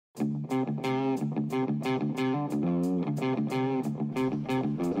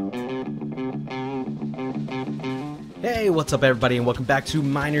Hey, what's up everybody, and welcome back to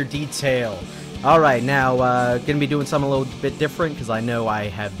Minor Detail. Alright, now, gonna be doing something a little bit different, because I know I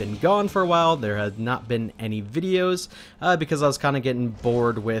have been gone for a while. There has not been any videos, because I was kind of getting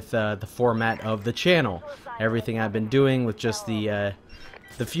bored with the format of the channel. Everything I've been doing with just the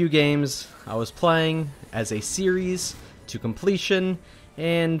few games I was playing as a series to completion,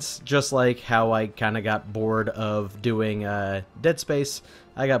 and just like how I kind of got bored of doing Dead Space,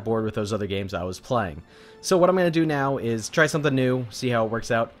 I got bored with those other games I was playing. So what I'm going to do now is try something new, see how it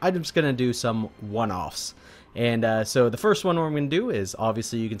works out. I'm just going to do some one-offs. And so the first one I'm going to do is,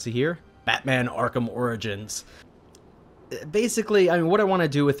 obviously you can see here, Batman Arkham Origins. Basically, I mean, what I want to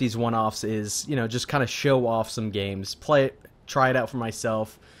do with these one-offs is, you know, just kind of show off some games, play it, try it out for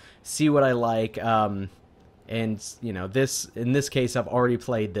myself, see what I like, and, you know, in this case, I've already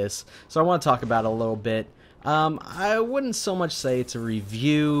played this, so I want to talk about it a little bit. I wouldn't so much say it's a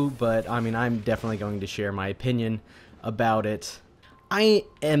review, but I mean, I'm definitely going to share my opinion about it. I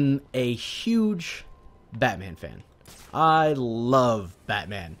am a huge Batman fan. I love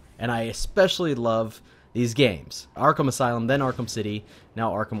Batman, and I especially love these games. Arkham Asylum, then Arkham City,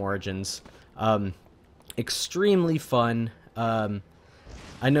 now Arkham Origins. Extremely fun.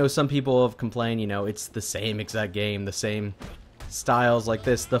 I know some people have complained, you know, it's the same exact game, the same styles like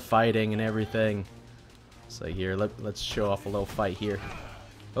this, the fighting and everything. So here, let's show off a little fight here.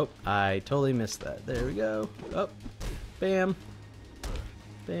 Oh, I totally missed that. There we go. Oh, bam.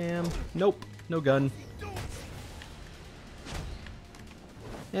 Bam. Nope, no gun.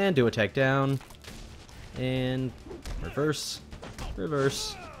 And do a takedown. And reverse.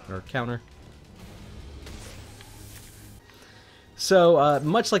 Reverse. Or counter. So,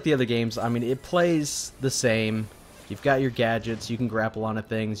 much like the other games, I mean, it plays the same. You've got your gadgets, you can grapple onto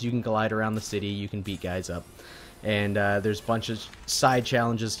things, you can glide around the city, you can beat guys up. And there's a bunch of side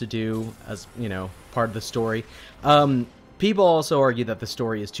challenges to do as, you know, part of the story. People also argue that the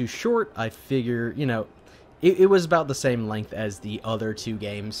story is too short. I figure, you know, it was about the same length as the other two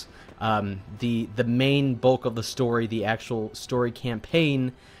games. The main bulk of the story, the actual story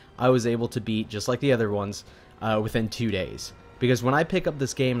campaign, I was able to beat, just like the other ones, within 2 days. Because when I pick up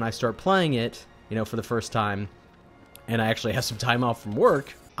this game and I start playing it, you know, for the first time, and I actually have some time off from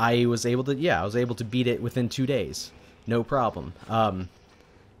work, I was able to beat it within 2 days. No problem.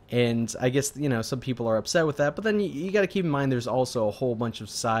 And I guess, you know, some people are upset with that, but then you got to keep in mind there's also a whole bunch of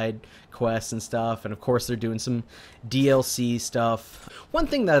side quests and stuff, and of course they're doing some DLC stuff. One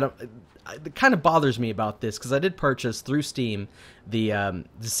thing that kind of bothers me about this, because I did purchase through Steam the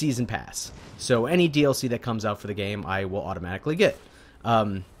Season Pass, so any DLC that comes out for the game I will automatically get.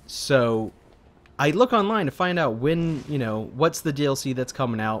 So I look online to find out when, you know, what's the DLC that's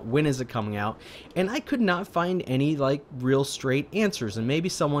coming out, when is it coming out, and I could not find any, like, real straight answers, and maybe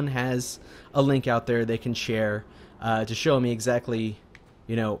someone has a link out there they can share to show me exactly,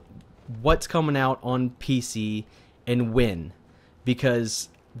 you know, what's coming out on PC and when, because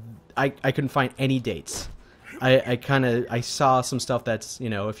I couldn't find any dates. I saw some stuff that's, you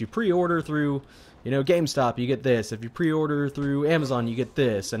know, if you pre-order through, you know, GameStop, you get this. If you pre-order through Amazon, you get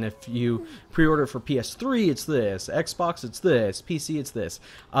this. And if you pre-order for PS3, it's this. Xbox, it's this. PC, it's this.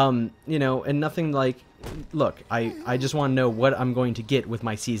 You know, and nothing like, look, I just want to know what I'm going to get with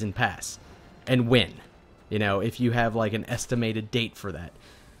my Season Pass. And when. You know, if you have, like, an estimated date for that.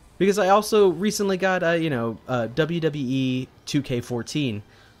 Because I also recently got, you know, WWE 2K14.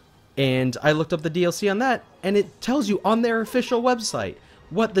 And I looked up the DLC on that, and it tells you on their official website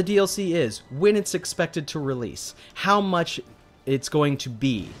what the DLC is, when it's expected to release, how much it's going to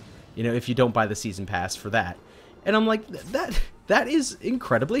be, you know, if you don't buy the Season Pass for that. And I'm like, that is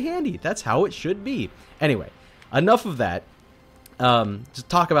incredibly handy. That's how it should be. Anyway, enough of that. To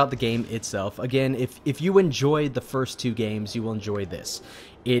talk about the game itself. Again, if you enjoyed the first two games, you will enjoy this.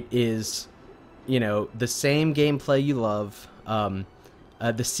 It is, you know, the same gameplay you love.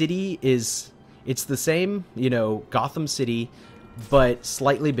 The city it's the same, you know, Gotham City, but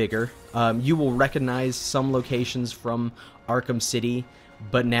slightly bigger. You will recognize some locations from Arkham City,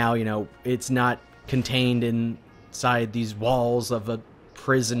 but now, you know, it's not contained inside these walls of a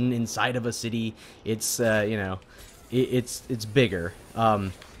prison inside of a city. It's, you know, it's bigger.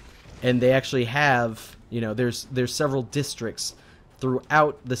 And they actually have, you know, there's several districts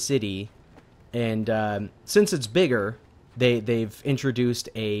throughout the city, and since it's bigger, they've introduced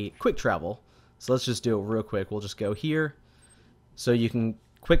a quick travel. So let's just do it real quick. We'll just go here. So you can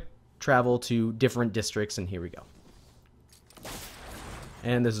quick travel to different districts, and here we go.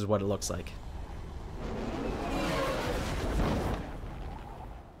 And this is what it looks like.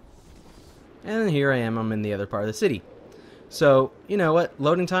 And here I am, I'm in the other part of the city. So, you know what,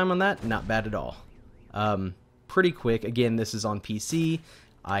 loading time on that, not bad at all. pretty quick. Again, this is on PC.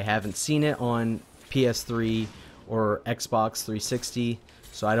 I haven't seen it on PS3 or Xbox 360,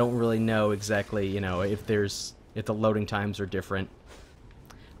 so I don't really know exactly, you know, if the loading times are different.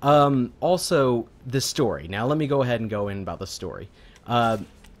 Also, the story. Now, let me go ahead and go in about the story.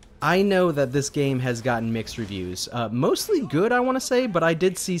 I know that this game has gotten mixed reviews. Mostly good, I want to say, but I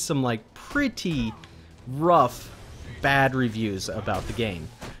did see some, like, pretty rough, bad reviews about the game.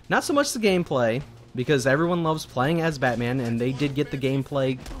 Not so much the gameplay, because everyone loves playing as Batman, and they did get the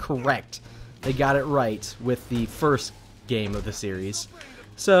gameplay correct. They got it right with the first game of the series.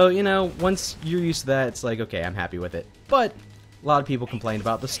 So, you know, once you're used to that, it's like, okay, I'm happy with it. But a lot of people complained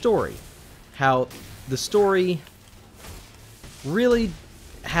about the story. How the story really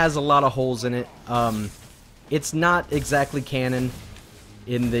has a lot of holes in it. It's not exactly canon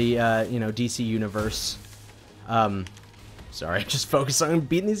in the, you know, DC universe. Sorry, just focus on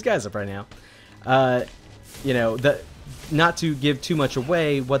beating these guys up right now. You know, not to give too much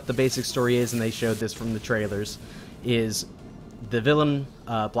away, what the basic story is, and they showed this from the trailers, is the villain,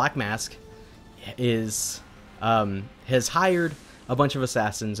 Black Mask, has hired a bunch of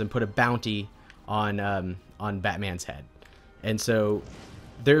assassins and put a bounty on Batman's head. And so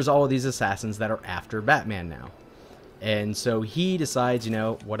there's all of these assassins that are after Batman now. And so he decides, you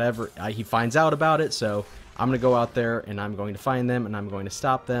know, whatever, he finds out about it, so I'm going to go out there and I'm going to find them and I'm going to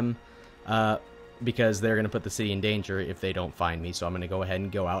stop them because they're going to put the city in danger if they don't find me. So I'm going to go ahead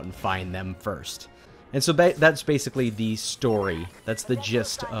and go out and find them first. And so that's basically the story. That's the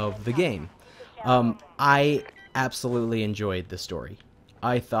gist of the game. I absolutely enjoyed the story.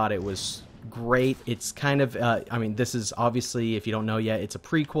 I thought it was great. It's kind of, I mean, this is obviously, if you don't know yet, it's a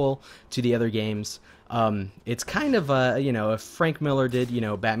prequel to the other games. It's kind of, you know, if Frank Miller did, you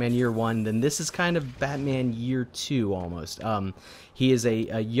know, Batman Year 1, then this is kind of Batman Year 2 almost. He is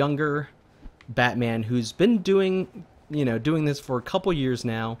a younger Batman who's been doing, you know, doing this for a couple years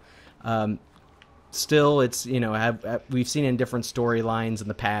now. Still, it's, you know, we've seen in different storylines in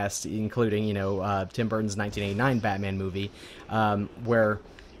the past, including, you know, Tim Burton's 1989 Batman movie, where,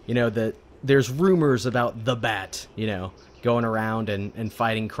 you know, there's rumors about the Bat, you know, going around and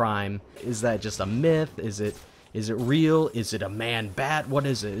fighting crime. Is that just a myth? Is it real? Is it a man bat? What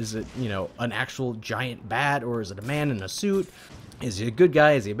is it? Is it, you know, an actual giant bat, or is it a man in a suit? Is he a good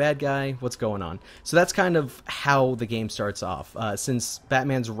guy? Is he a bad guy? What's going on? So that's kind of how the game starts off. Since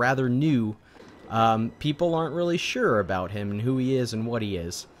Batman's rather new, people aren't really sure about him and who he is and what he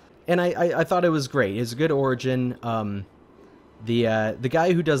is. And I thought it was great. It's a good origin. The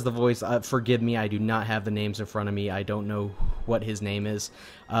guy who does the voice, forgive me, I do not have the names in front of me. I don't know what his name is.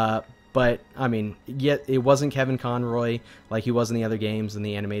 But, I mean, yet it wasn't Kevin Conroy like he was in the other games in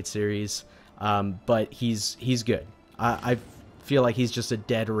the animated series. But he's good. I feel like he's just a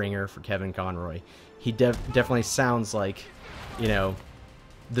dead ringer for Kevin Conroy. He definitely sounds like, you know,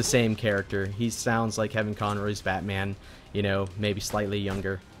 the same character. He sounds like Kevin Conroy's Batman, you know, maybe slightly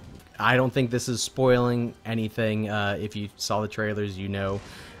younger. I don't think this is spoiling anything. If you saw the trailers, you know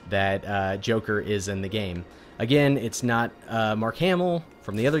that Joker is in the game. Again, it's not Mark Hamill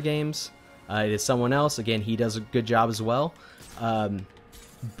from the other games. It is someone else. Again, he does a good job as well.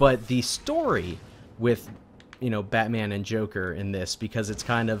 But the story with, you know, Batman and Joker in this, because it's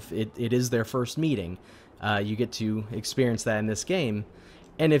kind of, it is their first meeting. You get to experience that in this game.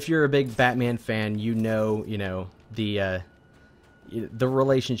 And if you're a big Batman fan, you know, the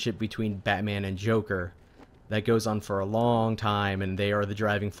relationship between Batman and Joker that goes on for a long time, and they are the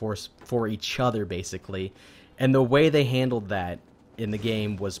driving force for each other, basically. And the way they handled that in the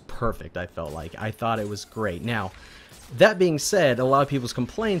game was perfect, I felt like. I thought it was great. Now, that being said, a lot of people's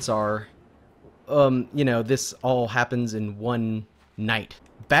complaints are, you know, this all happens in one night.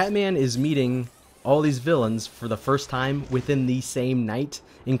 Batman is meeting all these villains for the first time within the same night,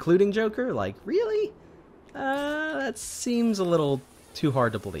 including Joker? Like, really? That seems a little too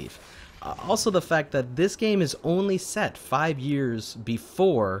hard to believe. Also, the fact that this game is only set 5 years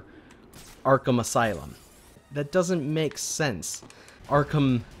before Arkham Asylum. That doesn't make sense.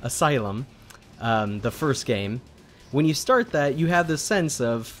 Arkham Asylum, the first game, when you start that, you have this sense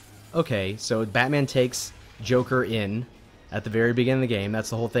of, okay, so Batman takes Joker in at the very beginning of the game. That's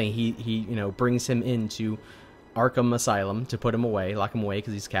the whole thing. He you know, brings him into Arkham Asylum to put him away, lock him away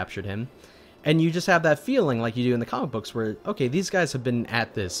because he's captured him. And you just have that feeling like you do in the comic books where, okay, these guys have been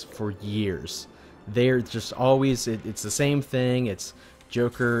at this for years. They're just always, it's the same thing. It's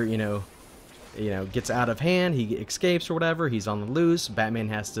Joker, you know, gets out of hand, he escapes or whatever, he's on the loose, Batman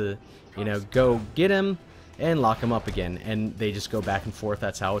has to, you know, go get him and lock him up again. And they just go back and forth.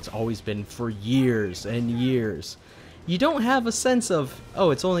 That's how it's always been for years and years. you don't have a sense of,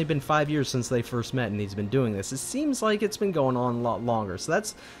 oh, it's only been 5 years since they first met and he's been doing this. It seems like it's been going on a lot longer. So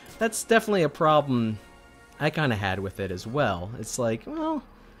that's definitely a problem I kind of had with it as well. It's like, well,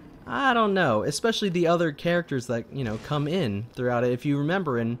 I don't know. Especially the other characters that, you know, come in throughout it. If you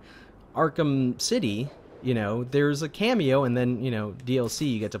remember in Arkham City, you know, there's a cameo and then, you know,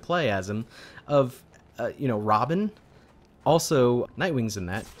 DLC you get to play as him of, you know, Robin. Also, Nightwing's in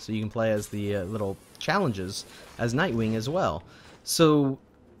that, so you can play as the little challenges as Nightwing as well. So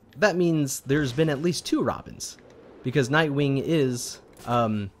that means there's been at least 2 Robins, because Nightwing is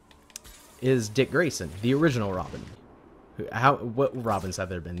Dick Grayson, the original Robin. What Robins have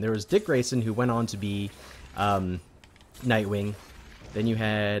there been? There was Dick Grayson, who went on to be Nightwing. Then you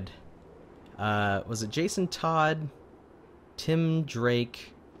had was it Jason Todd, Tim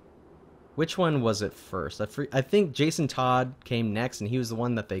Drake? Which one was it first? I think Jason Todd came next, and he was the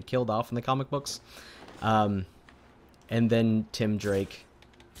one that they killed off in the comic books. And then Tim Drake.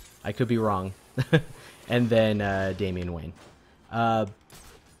 I could be wrong. And then Damian Wayne. And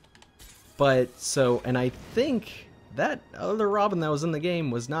I think that other Robin that was in the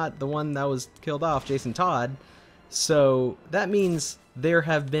game was not the one that was killed off, Jason Todd. So that means there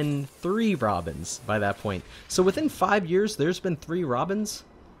have been 3 Robins by that point. So within 5 years, there's been 3 Robins?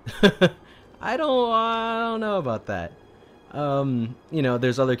 I don't know about that. You know,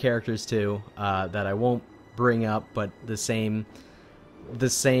 there's other characters too that I won't bring up, but the same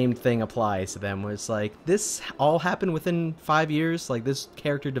thing applies to them. Where it's like, this all happened within 5 years. Like, this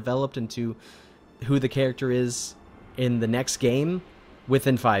character developed into who the character is in the next game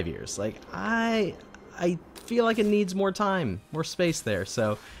within 5 years. Like, I feel like it needs more time, more space there.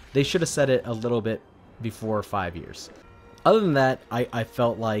 So they should have said it a little bit before 5 years. Other than that, I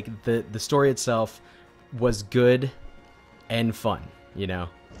felt like the story itself was good and fun. You know,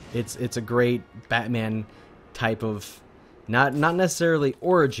 it's a great Batman type of, not necessarily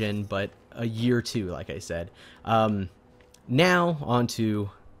origin, but a year 2, like I said. Now on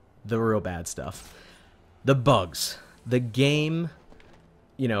to the real bad stuff. The bugs. The game,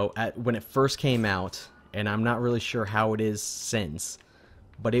 you know, when it first came out, and I'm not really sure how it is since,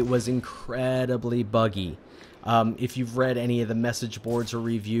 but it was incredibly buggy. If you've read any of the message boards or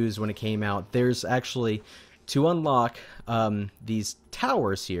reviews when it came out, there's actually, to unlock these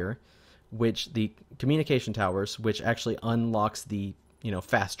towers here, which the communication towers, which actually unlocks the, you know,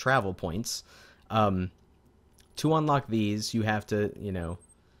 fast travel points. To unlock these, you have to, you know,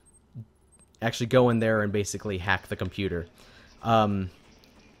 actually go in there and basically hack the computer.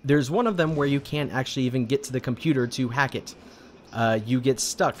 There's one of them where you can't actually even get to the computer to hack it. You get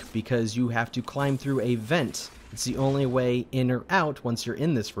stuck because you have to climb through a vent. It's the only way in or out once you're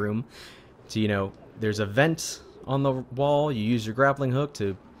in this room. So, you know, there's a vent on the wall. You use your grappling hook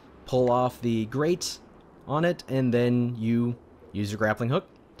to pull off the grate on it, and then you use your grappling hook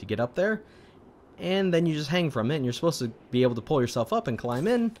to get up there, and then you just hang from it, and you're supposed to be able to pull yourself up and climb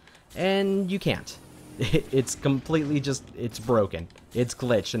in, and you can't. It's completely just, it's broken. It's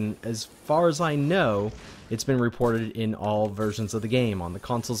glitched, and as far as I know, it's been reported in all versions of the game, on the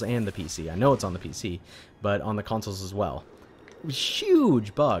consoles and the PC. I know it's on the PC, but on the consoles as well.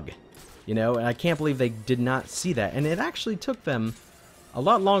 Huge bug, you know, and I can't believe they did not see that, and it actually took them a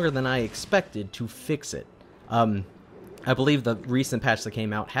lot longer than I expected to fix it. I believe the recent patch that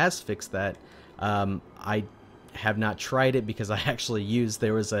came out has fixed that. I have not tried it because I actually used,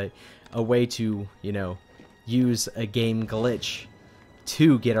 there was a way to, you know, use a game glitch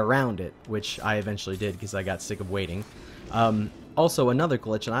to get around it, which I eventually did because I got sick of waiting. Also, another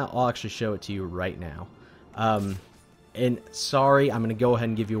glitch, and I'll actually show it to you right now. And sorry, I'm going to go ahead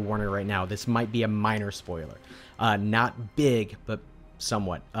and give you a warning right now. This might be a minor spoiler. Not big, but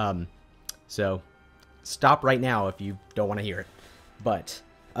somewhat. So stop right now if you don't want to hear it. But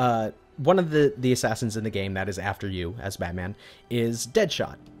one of the assassins in the game that is after you as Batman is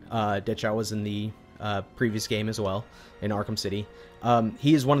Deadshot. Deadshot was in the previous game as well, in Arkham City.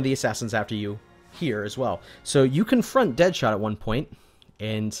 He is one of the assassins after you here as well. So you confront Deadshot at one point,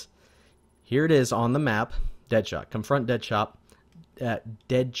 and here it is on the map. Deadshot. Confront Deadshot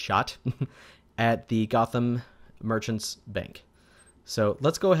at the Gotham Merchants Bank. So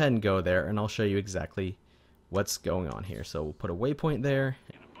let's go ahead and go there, and I'll show you exactly what's going on here. So we'll put a waypoint there.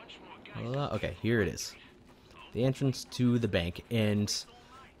 Okay, here it is. The entrance to the bank, and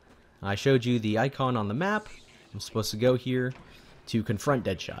I showed you the icon on the map. I'm supposed to go here to confront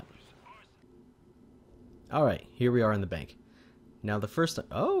Deadshot. Alright, here we are in the bank. Now the first...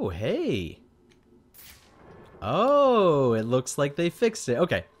 Oh, hey! Oh, it looks like they fixed it.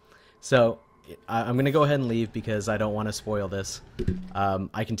 Okay, so I'm going to go ahead and leave because I don't want to spoil this.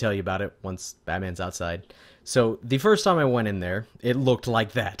 I can tell you about it once Batman's outside. So the first time I went in there, it looked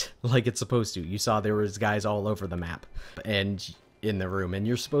like that, like it's supposed to. You saw there was guys all over the map and in the room, and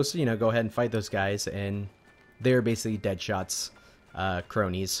you're supposed to, you know, go ahead and fight those guys, and they're basically Deadshot's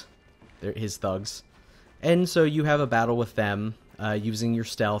cronies. They're his thugs. And so you have a battle with them, using your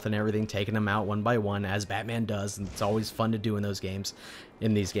stealth and everything, taking them out one by one, as Batman does, and it's always fun to do in those games,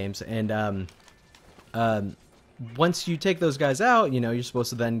 And once you take those guys out, you know, you're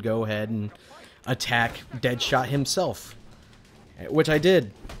supposed to then go ahead and attack Deadshot himself, which I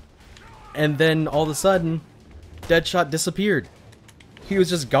did. And then all of a sudden, Deadshot disappeared. He was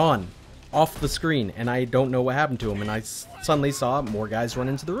just gone off the screen, and I don't know what happened to him. And I suddenly saw more guys run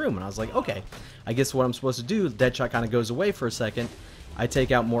into the room, and I was like, okay, I guess what I'm supposed to do, Deadshot kind of goes away for a second, I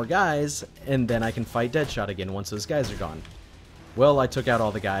take out more guys, and then I can fight Deadshot again once those guys are gone. Well, I took out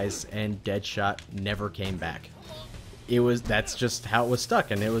all the guys, and Deadshot never came back. That's just how it was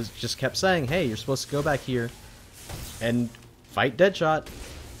stuck, and it was just kept saying, hey, you're supposed to go back here and fight Deadshot.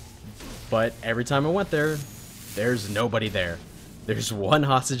 But every time I went there, there's nobody there. There's one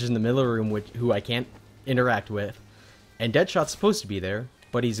hostage in the middle of the room who I can't interact with, and Deadshot's supposed to be there,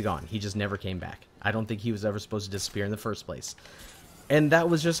 but he's gone. He just never came back. I don't think he was ever supposed to disappear in the first place. And that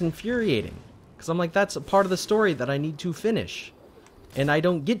was just infuriating, because I'm like, that's a part of the story that I need to finish, and I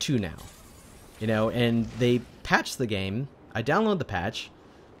don't get to now. You know, and they patched the game. I downloaded the patch,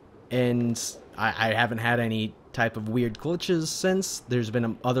 and I haven't had any type of weird glitches since. There's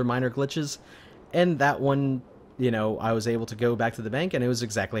been other minor glitches, and that one, you know, I was able to go back to the bank, and it was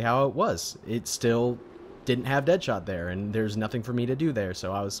exactly how it was. It still didn't have Deadshot there, and there's nothing for me to do there,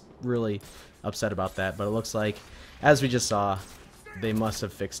 so I was really upset about that. But it looks like, as we just saw, they must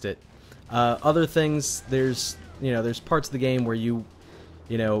have fixed it. Other things, there's parts of the game where you'll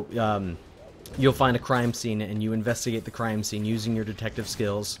find a crime scene, and you investigate the crime scene using your detective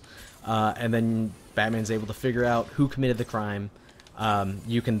skills, and then Batman's able to figure out who committed the crime.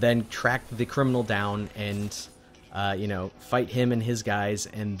 You can then track the criminal down and, fight him and his guys,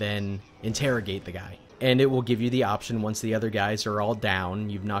 and then interrogate the guy. And it will give you the option, once the other guys are all down,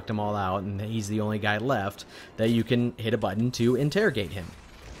 you've knocked them all out, and he's the only guy left, that you can hit a button to interrogate him.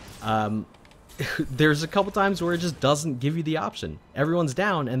 There's a couple times where it just doesn't give you the option. Everyone's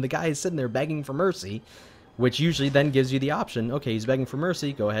down, and the guy is sitting there begging for mercy, which usually then gives you the option, okay, he's begging for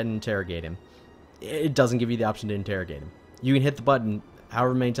mercy, go ahead and interrogate him. It doesn't give you the option to interrogate him. You can hit the button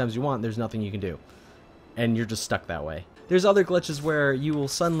however many times you want, there's nothing you can do. And you're just stuck that way. There's other glitches where you will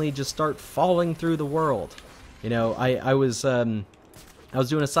suddenly just start falling through the world. You know, I was doing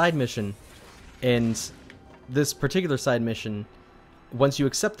a side mission, and this particular side mission, once you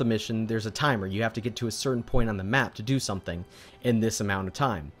accept the mission, there's a timer. You have to get to a certain point on the map to do something in this amount of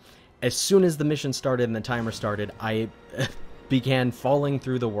time. As soon as the mission started and the timer started, I began falling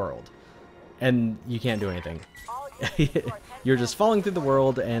through the world. And you can't do anything. You're just falling through the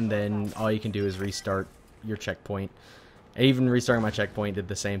world, and then all you can do is restart your checkpoint. Even restarting my checkpoint did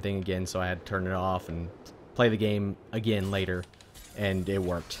the same thing again, so I had to turn it off and play the game again later, and it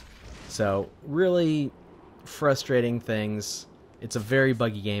worked. So, really frustrating things. It's a very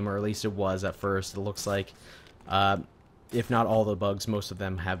buggy game, or at least it was at first. It looks like, if not all the bugs, most of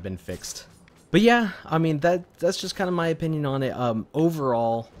them have been fixed. But yeah, I mean, that's just kind of my opinion on it.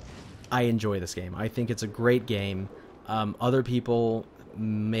 Overall, I enjoy this game. I think it's a great game. Other people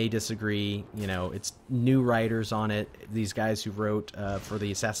may disagree. You know, it's new writers on it. These guys who wrote for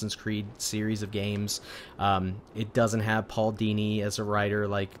the Assassin's Creed series of games. It doesn't have Paul Dini as a writer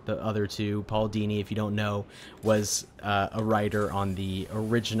like the other two. Paul Dini, if you don't know, was a writer on the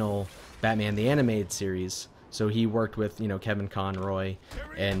original Batman the Animated Series. So he worked with, Kevin Conroy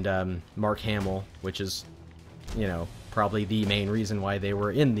and Mark Hamill, which is, probably the main reason why they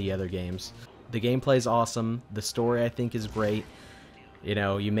were in the other games. The gameplay is awesome. The story, I think, is great.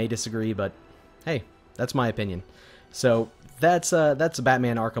 You may disagree, but hey, that's my opinion. So that's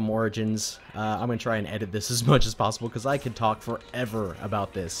Batman Arkham Origins. I'm going to try and edit this as much as possible because I could talk forever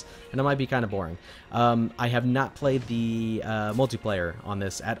about this, and it might be kind of boring. I have not played the multiplayer on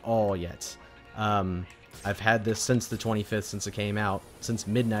this at all yet. I've had this since the 25th, since it came out, since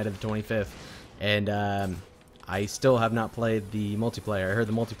midnight of the 25th, and I still have not played the multiplayer. I heard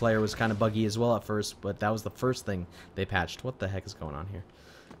the multiplayer was kind of buggy as well at first, but that was the first thing they patched. What the heck is going on here?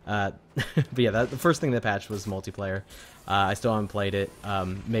 But yeah, the first thing they patched was multiplayer. I still haven't played it.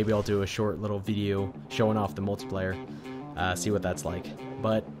 Maybe I'll do a short little video showing off the multiplayer, see what that's like.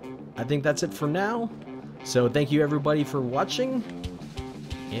 But I think that's it for now. So thank you everybody for watching,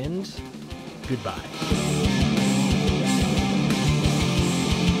 and goodbye.